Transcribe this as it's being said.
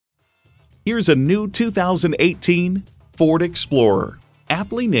Here's a new 2018 Ford Explorer,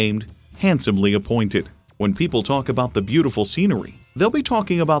 aptly named, handsomely appointed. When people talk about the beautiful scenery, they'll be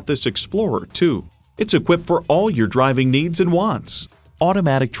talking about this Explorer too. It's equipped for all your driving needs and wants.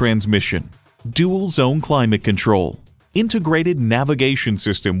 Automatic transmission, dual zone climate control, integrated navigation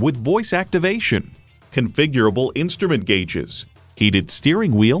system with voice activation, configurable instrument gauges, heated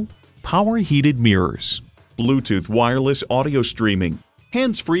steering wheel, power heated mirrors, Bluetooth wireless audio streaming,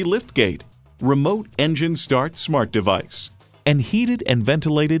 hands-free liftgate, remote engine start smart device, and heated and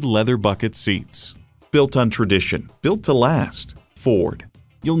ventilated leather bucket seats. Built on tradition, built to last. Ford.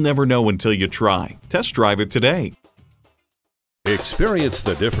 You'll never know until you try. Test drive it today. Experience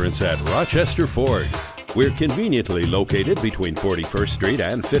the difference at Rochester Ford. We're conveniently located between 41st Street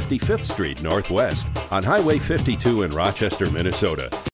and 55th Street Northwest on Highway 52 in Rochester, Minnesota.